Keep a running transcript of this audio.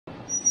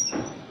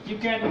You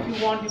can, if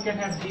you want, you can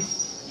have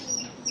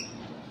this.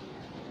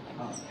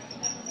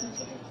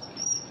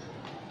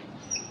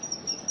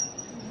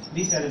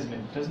 This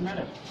arrangement doesn't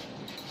matter.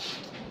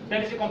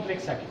 That is a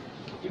complex circuit.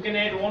 You can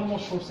add one more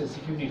sources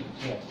if you need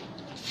here.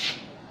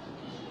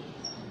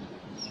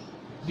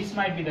 This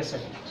might be the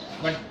circuit,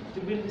 but to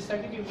build this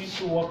circuit you need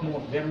to work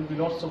more. There will be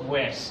lots of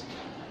wires.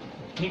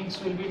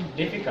 Things will be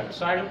difficult,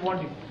 so I don't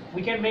want it.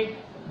 We can make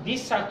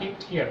this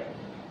circuit here,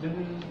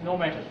 no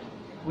matter.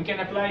 We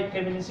can apply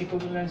Thevenin's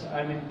equivalence.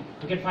 I mean,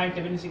 we can find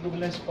Thevenin's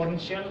equivalence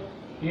potential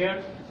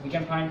here. We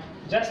can find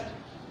just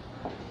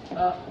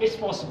it's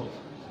possible,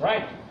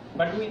 right?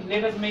 But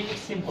let us make it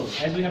simple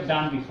as we have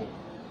done before.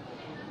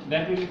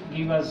 That will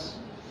give us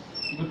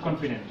good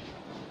confidence,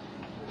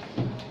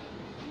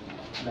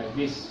 like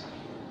this.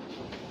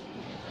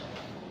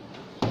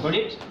 Got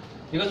it?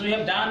 Because we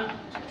have done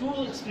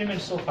 2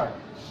 experiments so far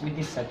with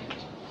this circuit.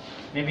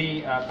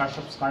 Maybe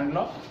Kirchhoff's current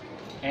law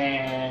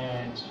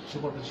and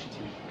superposition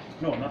theorem.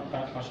 No, not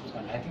Kirchhoff's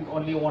current. I think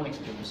only one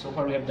experiment so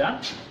far we have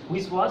done,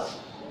 which was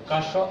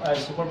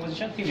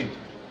superposition theorem.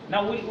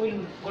 Now we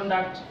will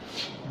conduct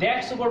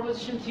that.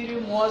 Superposition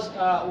theorem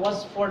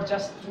was for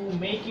just to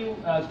make you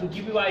to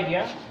give you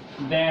idea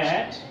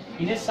that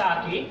in a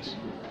circuit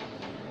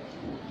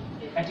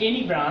at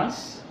any branch,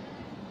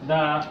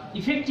 the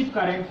effective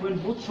current when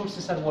both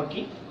sources are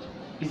working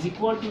is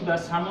equal to the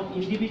sum of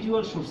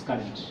individual source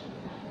current.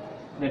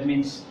 That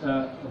means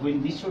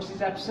when this source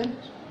is absent,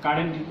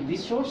 current due to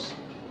this source,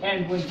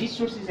 and when this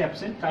source is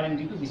absent, current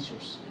due to this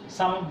source.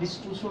 Sum of these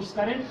two source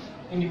current,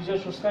 individual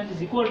source current,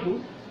 is equal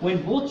to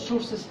when both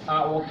sources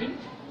are working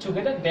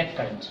together, that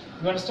current.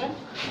 You understand?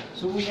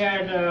 So we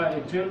had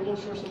a 12 volt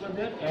source over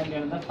there and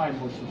another 5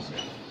 volt source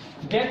here.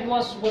 That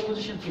was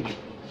superposition theorem.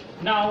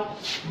 Now,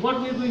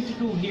 what we are going to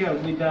do here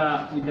with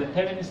the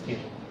Thevenin's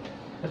theorem?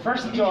 The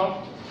first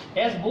job,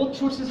 as both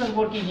sources are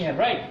working here,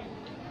 right?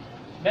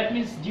 That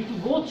means due to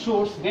both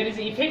sources, there is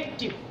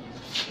effective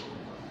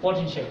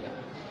potential.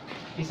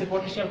 This is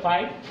potential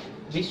 5.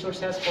 This source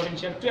has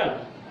potential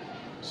 12.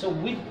 So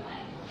with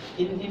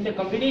in the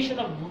combination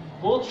of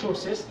both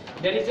sources,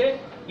 there is a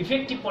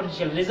effective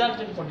potential,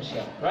 resultant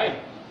potential, right?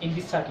 In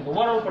this circuit,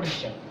 overall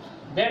potential.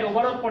 That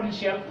overall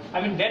potential,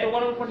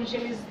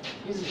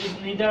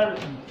 is neither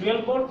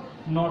 12 volt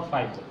nor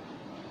 5 volt,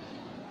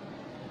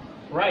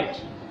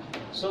 right?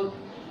 So,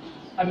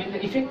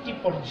 the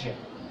effective potential.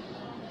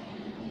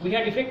 We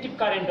had effective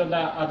current on the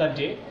other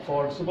day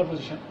for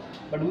superposition,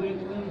 but we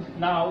will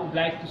now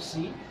like to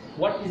see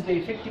what is the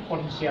effective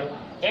potential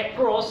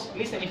across.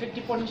 Listen,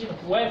 effective potential.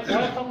 Where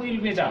from we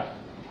will measure?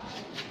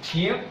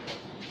 Here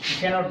you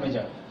cannot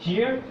measure.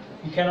 Here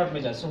you cannot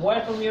measure. So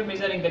where from we are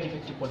measuring that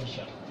effective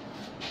potential?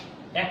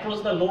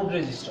 Across the load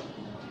resistor,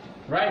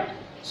 right?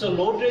 So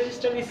load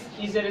resistor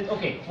is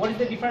okay. What is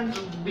the difference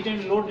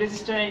between load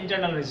resistor and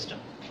internal resistor?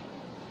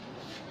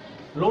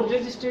 Load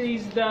resistor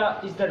is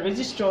the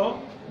resistor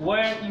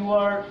where you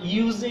are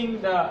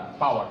using the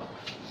power,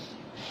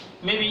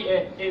 maybe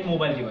a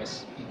mobile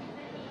device.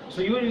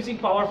 So you are using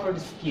power for the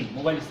screen,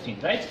 mobile screen,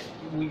 right?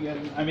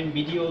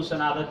 Videos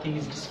and other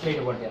things displayed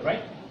over there,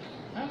 right?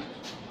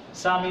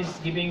 Some is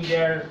giving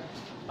their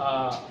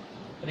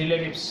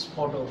relatives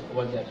photo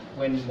over there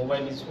when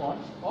mobile is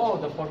on. Oh,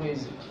 the photo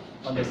is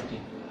on the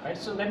screen, right?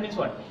 So that means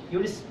what?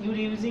 You're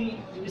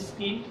using your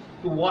screen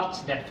to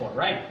watch that for,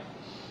 right?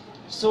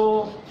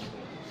 So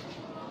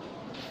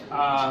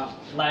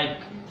like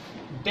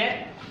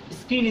that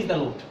screen is the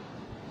load.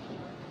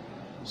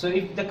 So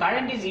if the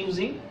current is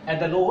using at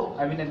the load,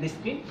 at the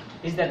screen,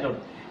 is that load,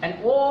 and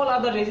all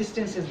other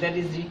resistances that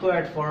is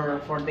required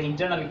for the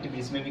internal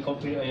activities, maybe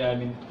computer,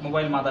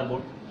 mobile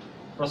motherboard,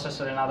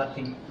 processor, and other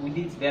thing. With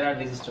this, there are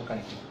resistors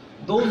connected.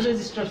 Those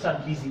resistors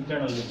are these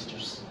internal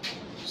resistors.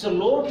 So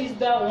load is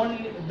the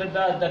only the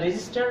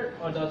resistor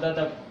or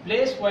the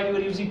place where you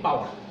are using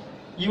power.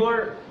 You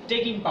are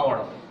taking power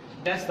of it.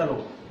 That's the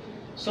load.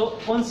 So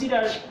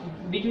consider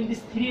between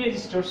these 3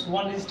 resistors,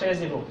 one resistor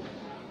as a load.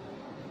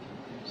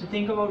 So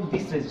think about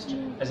this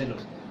resistor as a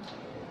load.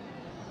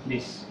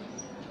 This.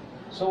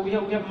 So we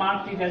have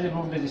marked it as a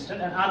load resistor,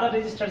 and other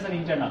resistors are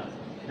internal.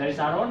 There is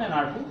R1 and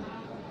R2.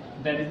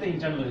 That is the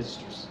internal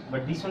resistors.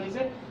 But this one is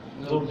a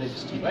load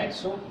resistor, right?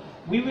 So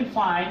we will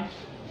find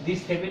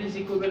this Thevenin's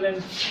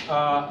equivalent.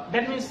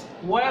 That means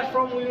where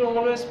from we will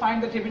always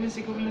find the Thevenin's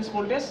equivalence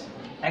voltage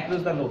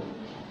across the load.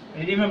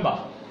 Remember,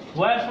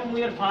 where from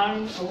we will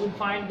find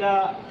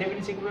the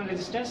Thevenin's equivalent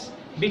resistance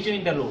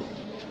between the load.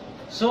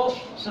 So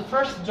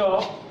first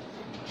job.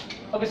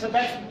 Okay, so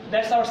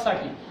that's our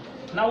circuit.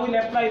 Now we'll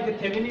apply the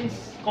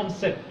Thevenin's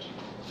concept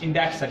in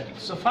that circuit.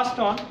 So first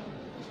one,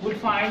 we'll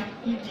find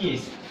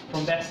ETS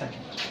from that circuit.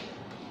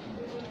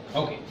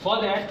 Okay, for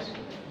that,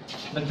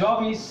 the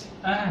job is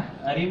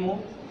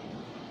remove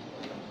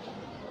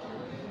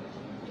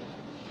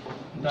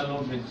the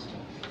load resistor.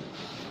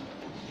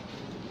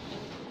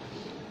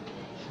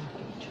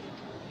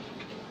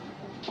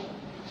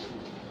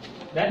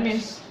 That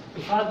means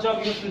the first job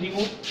you have to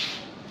remove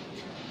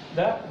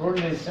the load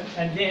resistance,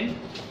 and then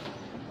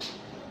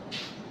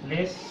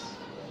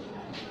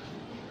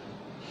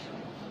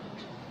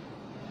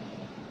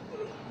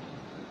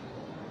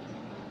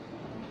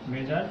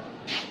measure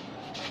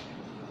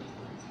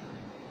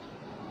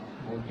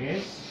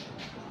voltage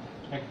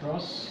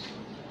across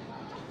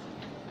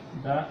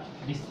the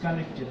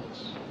disconnected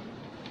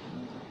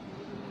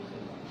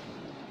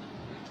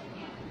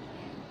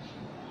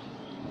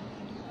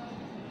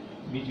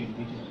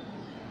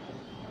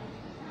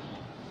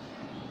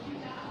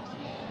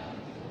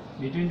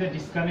between the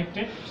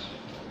disconnected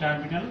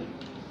terminal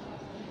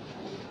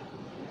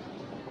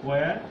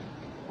where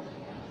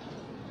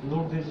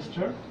load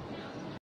resistor